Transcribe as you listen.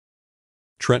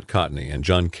Trent Cotney and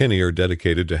John Kenney are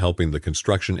dedicated to helping the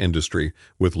construction industry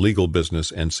with legal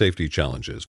business and safety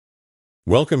challenges.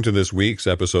 Welcome to this week's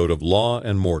episode of Law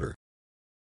and Mortar.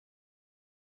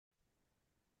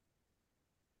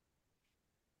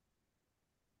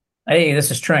 Hey,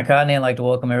 this is Trent Cotney. I'd like to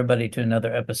welcome everybody to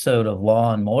another episode of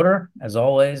Law and Mortar. As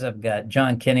always, I've got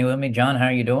John Kenney with me. John, how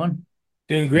are you doing?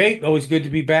 Doing great. Always good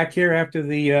to be back here after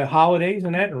the holidays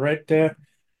and that,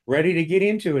 ready to get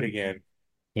into it again.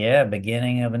 Yeah,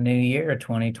 beginning of a new year,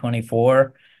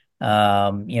 2024. You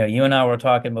and I were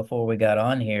talking before we got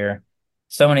on here.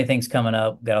 So many things coming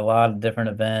up. Got a lot of different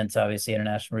events, obviously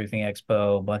International Roofing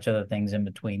Expo, a bunch of other things in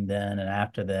between then and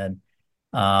after then.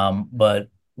 But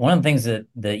one of the things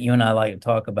that you and I like to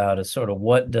talk about is sort of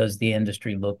what does the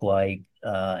industry look like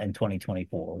in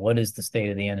 2024? What is the state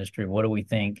of the industry? What do we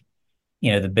think,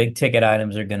 the big ticket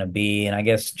items are going to be? And I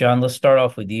guess, John, let's start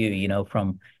off with you,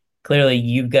 from clearly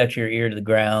you've got your ear to the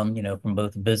ground, from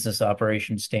both a business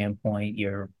operations standpoint,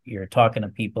 you're talking to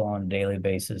people on a daily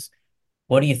basis.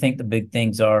 What do you think the big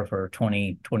things are for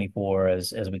 2024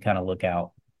 as we kind of look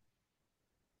out?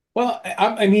 Well,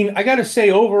 I mean, I got to say,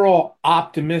 overall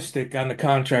optimistic on the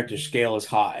contractor scale is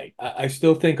high. I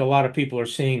still think a lot of people are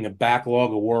seeing a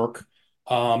backlog of work.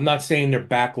 I'm not saying they're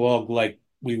backlogged like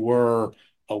we were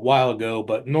a while ago,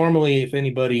 but normally, if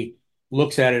anybody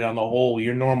looks at it on the whole,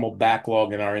 your normal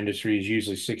backlog in our industry is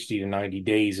usually 60 to 90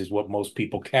 days, is what most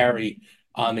people carry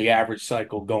on the average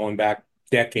cycle going back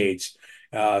decades.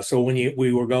 So when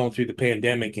we were going through the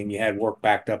pandemic and you had work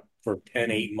backed up for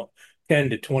 10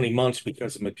 to 20 months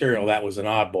because of material, that was an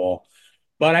oddball.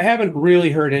 But I haven't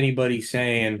really heard anybody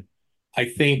saying, I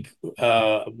think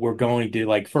we're going to,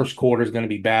 like, first quarter is going to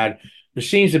be bad. There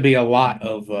seems to be a lot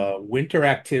of winter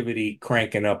activity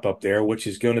cranking up there, which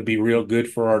is going to be real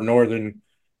good for our northern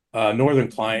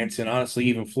clients. And honestly,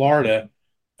 even Florida,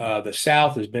 the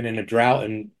South has been in a drought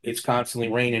and it's constantly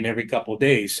raining every couple of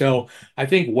days. So I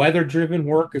think weather-driven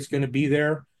work is going to be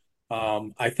there.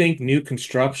 I think new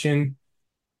construction,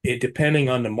 depending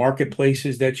on the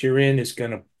marketplaces that you're in, it's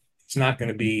not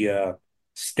gonna be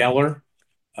stellar.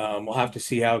 We'll have to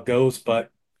see how it goes, but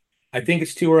I think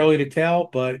it's too early to tell.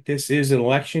 But this is an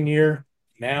election year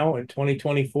now in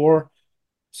 2024,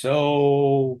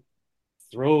 so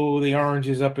throw the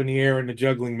oranges up in the air in the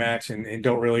juggling match and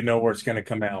don't really know where it's going to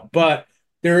come out. But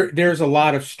there's a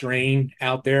lot of strain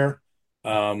out there.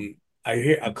 I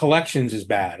hear collections is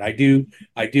bad. I do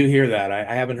hear that.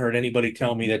 I haven't heard anybody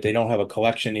tell me that they don't have a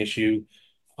collection issue.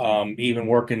 Even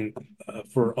working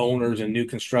for owners and new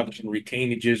construction,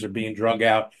 retainages are being drug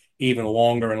out even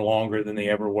longer and longer than they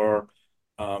ever were.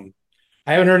 Um,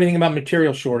 I haven't heard anything about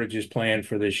material shortages planned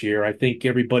for this year. I think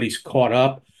everybody's caught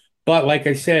up. But like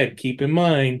I said, keep in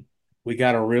mind, we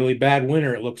got a really bad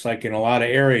winter, it looks like, in a lot of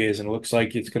areas, and it looks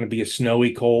like it's going to be a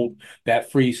snowy, cold,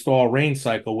 that freeze thaw rain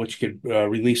cycle, which could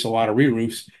release a lot of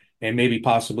re-roofs and maybe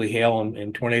possibly hail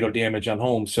and tornado damage on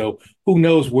homes. So who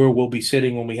knows where we'll be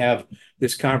sitting when we have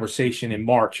this conversation in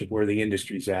March of where the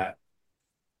industry's at.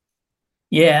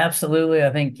 Yeah, absolutely. I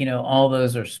think, all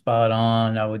those are spot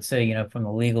on. I would say, from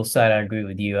the legal side, I agree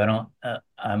with you. I don't,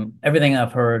 everything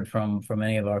I've heard from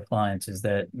any of our clients is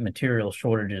that material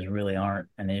shortages really aren't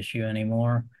an issue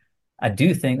anymore. I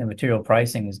do think the material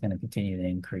pricing is going to continue to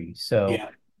increase. So, Yeah.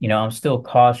 I'm still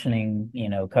cautioning,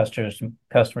 customers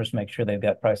to make sure they've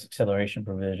got price acceleration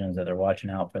provisions, that they're watching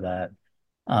out for that.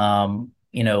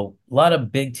 A lot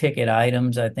of big ticket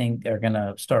items I think are going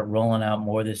to start rolling out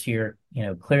more this year.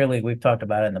 Clearly we've talked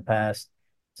about it in the past.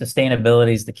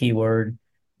 Sustainability is the key word.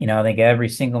 I think every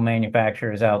single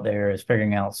manufacturer is out there is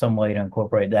figuring out some way to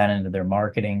incorporate that into their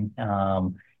marketing.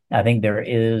 I think there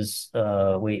is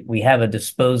we have a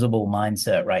disposable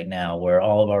mindset right now where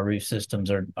all of our roof systems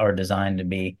are designed to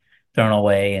be thrown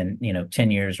away in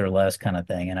 10 years or less kind of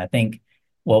thing. And I think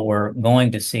what we're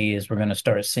going to see is we're going to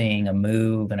start seeing a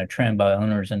move and a trend by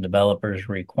owners and developers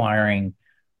requiring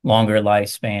longer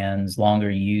lifespans, longer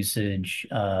usage,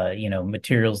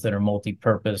 materials that are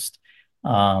multi-purposed,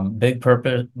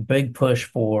 big push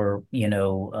for,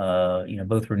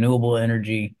 both renewable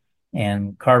energy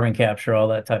and carbon capture, all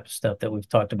that type of stuff that we've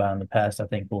talked about in the past, I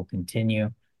think will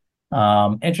continue.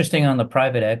 Interesting on the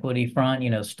private equity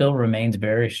front, still remains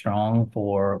very strong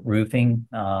for roofing,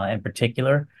 in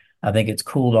particular. I think it's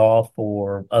cooled off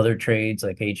for other trades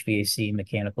like HVAC,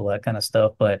 mechanical, that kind of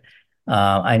stuff. But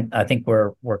I think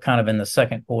we're kind of in the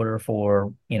second quarter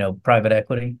for private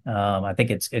equity. I think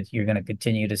it's you're going to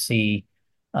continue to see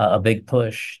a big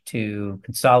push to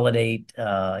consolidate.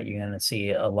 You're going to see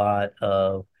a lot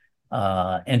of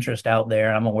interest out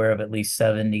there. I'm aware of at least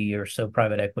 70 or so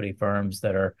private equity firms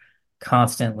that are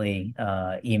constantly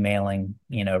emailing,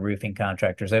 roofing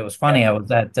contractors. It was funny. I was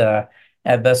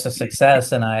at Best of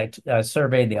Success, and I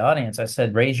surveyed the audience. I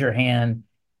said, raise your hand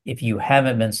if you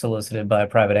haven't been solicited by a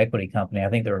private equity company. I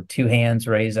think there were two hands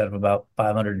raised out of about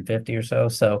 550 or so.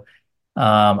 So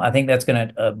I think that's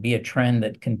going to be a trend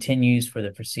that continues for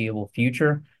the foreseeable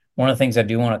future. One of the things I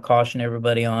do want to caution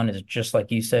everybody on is, just like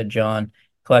you said, John,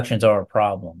 collections are a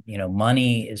problem.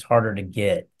 Money is harder to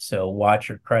get. So watch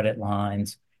your credit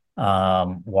lines,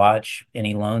 watch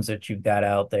any loans that you've got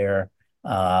out there,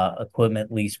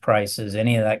 equipment lease prices,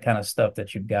 any of that kind of stuff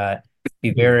that you've got.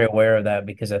 Be very aware of that,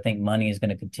 because I think money is going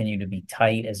to continue to be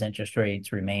tight as interest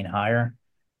rates remain higher.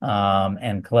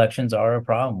 And collections are a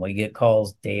problem. We get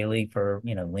calls daily for,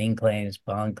 lien claims,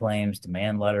 bond claims,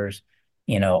 demand letters,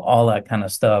 all that kind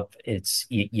of stuff.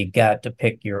 You got to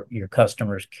pick your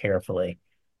customers carefully.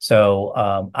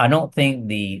 So I don't think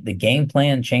the game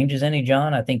plan changes any,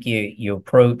 John. I think you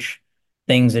approach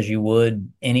things as you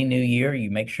would any new year. You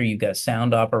make sure you've got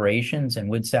sound operations, and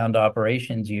with sound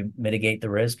operations, you mitigate the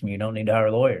risk, and you don't need to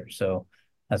hire lawyers. So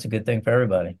that's a good thing for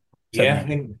everybody. Yeah,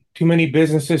 and too many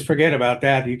businesses forget about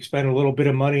that. You spend a little bit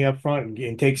of money up front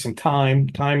and take some time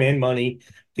and money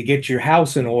to get your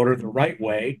house in order the right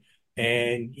way.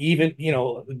 And even,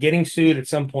 getting sued at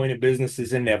some point in business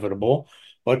is inevitable.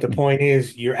 But the point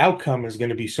is, your outcome is going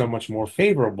to be so much more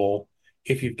favorable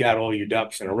if you've got all your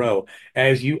ducks in a row.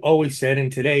 As you always said,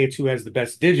 and today it's who has the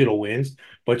best digital wins.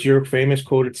 But your famous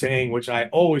quoted saying, which I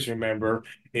always remember,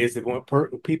 is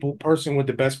that person with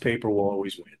the best paper will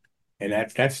always win. And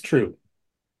that's true.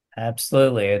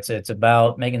 Absolutely. It's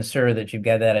about making sure that you've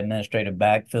got that administrative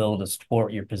backfill to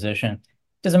support your position.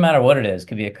 Doesn't matter what it is. It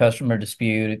could be a customer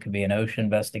dispute, it could be an OSHA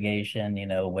investigation,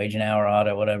 wage and hour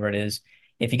audit, whatever it is.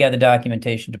 If you got the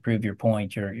documentation to prove your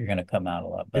point, you're going to come out a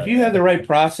lot If better. you have the right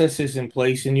processes in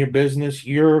place in your business,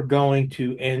 you're going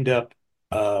to end up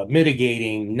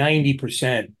mitigating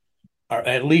 90% or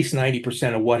at least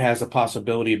 90% of what has a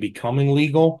possibility of becoming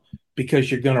legal, because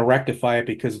you're going to rectify it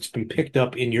because it's been picked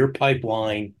up in your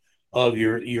pipeline of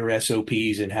your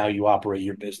SOPs and how you operate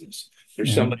your business.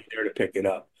 There's Mhm. somebody there to pick it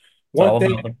up. It's One all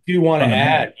thing about I the do want to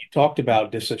fundamentals. add, you talked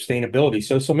about the sustainability.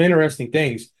 So some interesting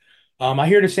things. I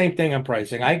hear the same thing on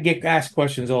pricing. I get asked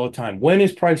questions all the time. When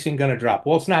is pricing going to drop?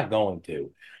 Well, it's not going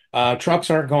to.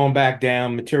 Trucks aren't going back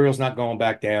down. Materials not going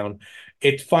back down.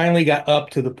 It finally got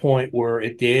up to the point where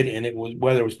it did, and it was,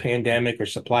 whether it was pandemic or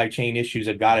supply chain issues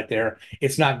that got it there,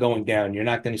 it's not going down. You're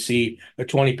not going to see a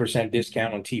 20%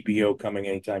 discount on TPO coming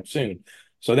anytime soon.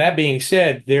 So that being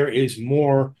said, there is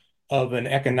more of an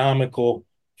economical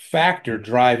factor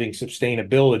driving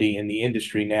sustainability in the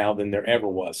industry now than there ever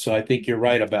was. So I think you're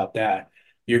right about that.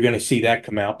 You're going to see that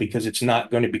come out because it's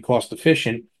not going to be cost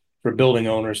efficient for building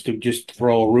owners to just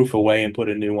throw a roof away and put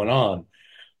a new one on.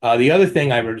 The other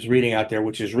thing I was reading out there,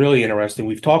 which is really interesting,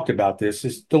 we've talked about this,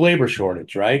 is the labor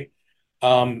shortage, right?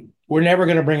 We're never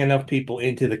going to bring enough people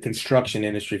into the construction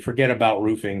industry, forget about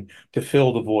roofing, to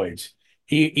fill the voids.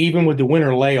 Even with the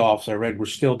winter layoffs, I read we're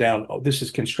still down. Oh, this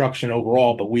is construction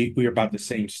overall, but we are about the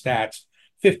same stats.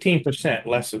 15%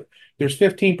 less. There's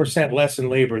 15% less in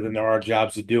labor than there are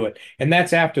jobs to do it. And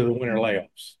that's after the winter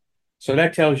layoffs. So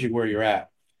that tells you where you're at.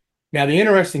 Now, the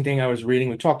interesting thing I was reading,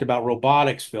 we talked about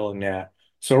robotics filling that.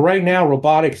 So right now,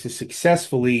 robotics is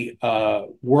successfully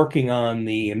working on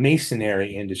the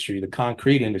masonry industry, the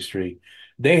concrete industry.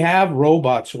 They have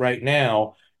robots right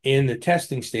now in the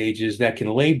testing stages that can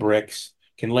lay bricks,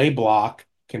 can lay block,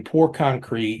 can pour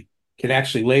concrete, can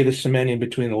actually lay the cement in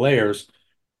between the layers.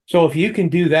 So if you can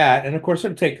do that, and of course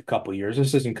it'll take a couple of years,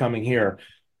 this isn't coming here,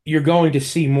 you're going to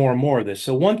see more and more of this.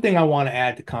 So one thing I want to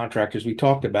add to contractors, we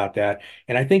talked about that,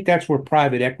 and I think that's where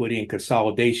private equity and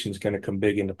consolidation is going to come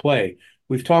big into play.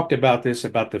 We've talked about this,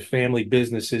 about the family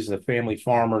businesses, the family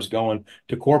farmers going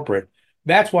to corporate.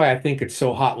 That's why I think it's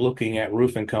so hot looking at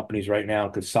roofing companies right now,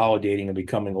 consolidating and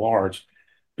becoming large.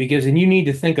 Because, and you need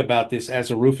to think about this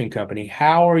as a roofing company,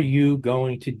 how are you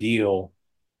going to deal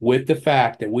with the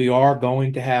fact that we are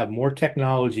going to have more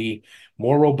technology,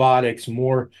 more robotics,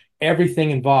 more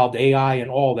everything involved, AI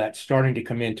and all that starting to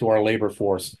come into our labor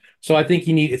force. So I think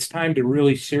it's time to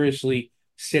really seriously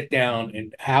sit down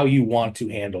and how you want to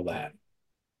handle that.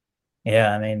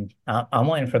 Yeah, I mean, I'm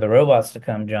waiting for the robots to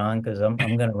come, John, because I'm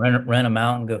going to rent them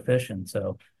out and go fishing.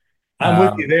 So, I'm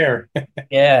with you um, there.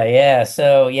 yeah, yeah.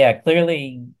 So, yeah,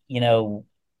 clearly,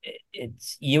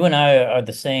 it's you and I are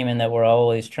the same in that we're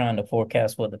always trying to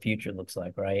forecast what the future looks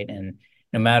like, right? And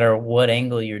no matter what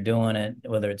angle you're doing it,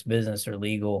 whether it's business or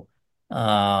legal,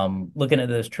 looking at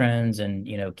those trends and,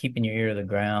 keeping your ear to the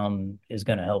ground is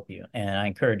going to help you. And I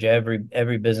encourage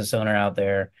every business owner out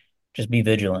there, just be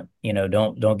vigilant.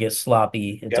 Don't get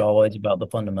sloppy. It's Yep. always about the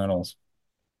fundamentals.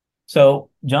 So,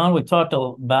 John, we've talked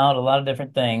about a lot of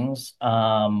different things.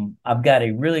 I've got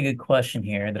a really good question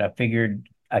here that I figured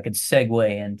I could segue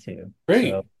into.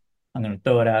 Great. So, I'm going to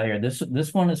throw it out here.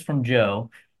 This one is from Joe,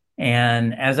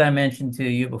 and as I mentioned to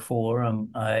you before,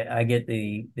 I get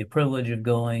the privilege of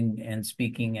going and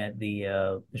speaking at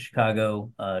the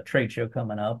Chicago trade show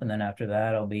coming up, and then after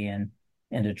that, I'll be in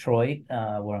Detroit,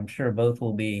 where I'm sure both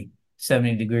will be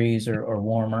 70 degrees or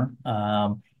warmer.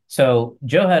 So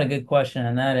Joe had a good question,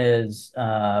 and that is,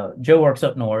 Joe works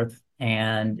up north,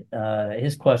 and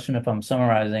his question, if I'm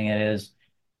summarizing it, is,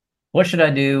 what should I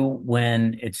do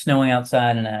when it's snowing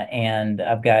outside and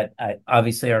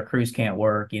obviously our crews can't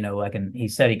work. He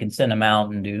said he can send them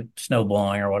out and do snow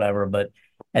blowing or whatever, but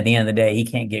at the end of the day, he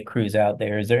can't get crews out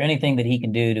there. Is there anything that he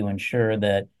can do to ensure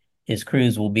that his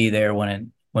crews will be there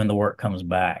when the work comes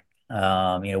back?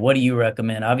 What do you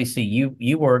recommend? Obviously,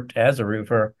 you worked as a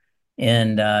roofer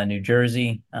in New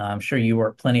Jersey. I'm sure you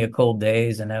worked plenty of cold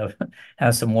days and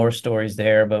have some more stories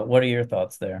there. But what are your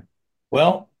thoughts there?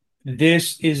 Well,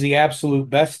 this is the absolute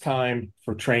best time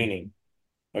for training.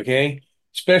 Okay.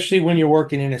 Especially when you're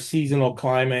working in a seasonal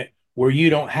climate where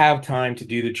you don't have time to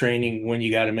do the training when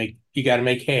you got to make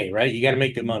hay, right? You got to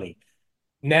make the money.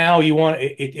 Now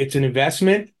it's an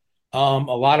investment. A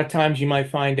lot of times you might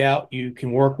find out you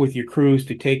can work with your crews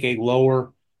to take a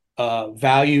lower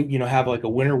value, have like a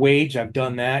winter wage. I've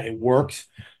done that. It works.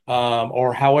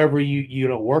 Or however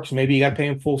it works. Maybe you got to pay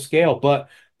them full scale. But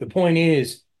the point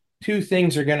is, two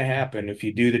things are going to happen if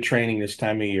you do the training this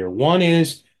time of year. One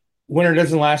is winter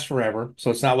doesn't last forever,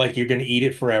 so it's not like you're going to eat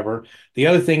it forever. The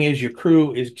other thing is your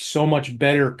crew is so much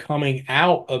better coming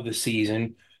out of the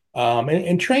season,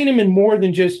 and train them in more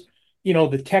than just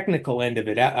the technical end of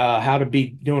it, how to be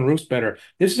doing roofs better.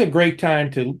 This is a great time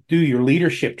to do your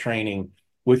leadership training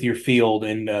with your field,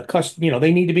 and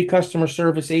they need to be customer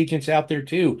service agents out there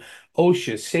too.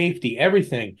 OSHA, safety,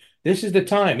 everything. This is the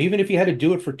time. Even if you had to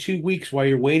do it for 2 weeks while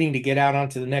you're waiting to get out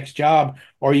onto the next job,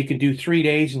 or you can do 3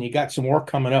 days and you got some work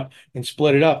coming up and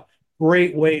split it up.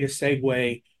 Great way to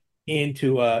segue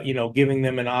into giving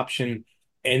them an option,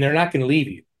 and they're not going to leave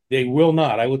you. They will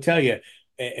not. I will tell you,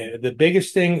 the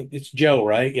biggest thing, it's Joe,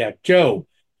 right? Yeah, Joe.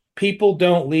 People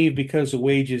don't leave because of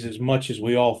wages as much as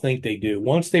we all think they do.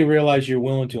 Once they realize you're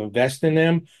willing to invest in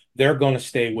them, they're going to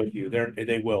stay with you.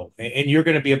 They will, and you're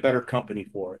going to be a better company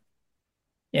for it.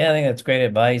 Yeah, I think that's great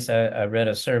advice. I read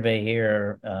a survey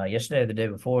here yesterday or the day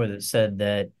before that said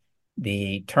that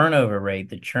the turnover rate,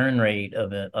 the churn rate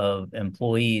of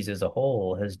employees as a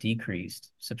whole has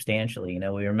decreased substantially.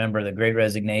 We remember the Great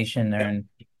Resignation Yeah. during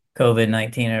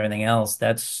COVID-19 and everything else.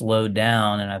 That's slowed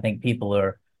down, and I think people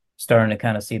are starting to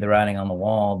kind of see the writing on the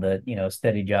wall that, a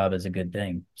steady job is a good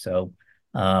thing. So,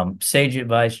 sage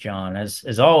advice, John.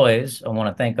 As always, I want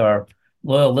to thank our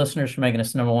loyal listeners for making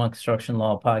us #1 construction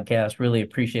law podcast. Really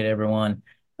appreciate everyone.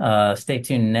 Stay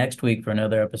tuned next week for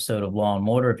another episode of Law and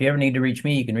Mortar. If you ever need to reach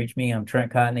me, you can reach me. I'm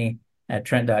Trent Cotney at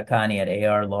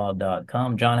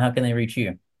trent.cotney@arlaw.com. John, how can they reach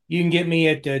you? You can get me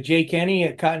at jkenny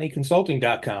at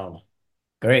cotneyconsulting.com.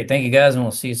 Great. Thank you guys, and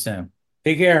we'll see you soon.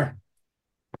 Take care.